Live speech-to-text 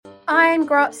I'm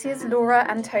Grazia's Laura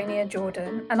Antonia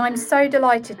Jordan, and I'm so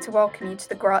delighted to welcome you to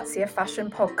the Grazia Fashion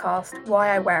Podcast, Why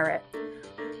I Wear It.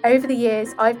 Over the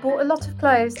years, I've bought a lot of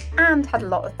clothes and had a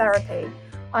lot of therapy.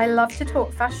 I love to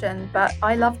talk fashion, but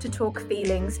I love to talk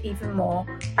feelings even more.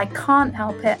 I can't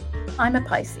help it, I'm a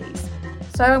Pisces.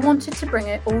 So I wanted to bring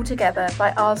it all together by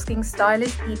asking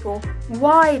stylish people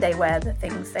why they wear the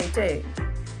things they do.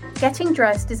 Getting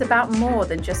dressed is about more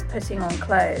than just putting on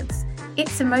clothes.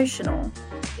 It's emotional.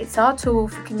 It's our tool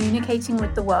for communicating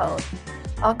with the world.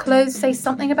 Our clothes say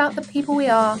something about the people we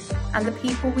are and the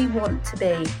people we want to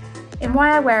be. In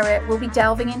Why I Wear It, we'll be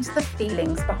delving into the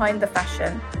feelings behind the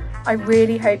fashion. I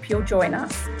really hope you'll join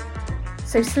us.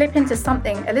 So slip into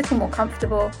something a little more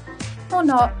comfortable, or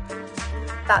not.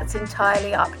 That's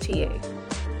entirely up to you.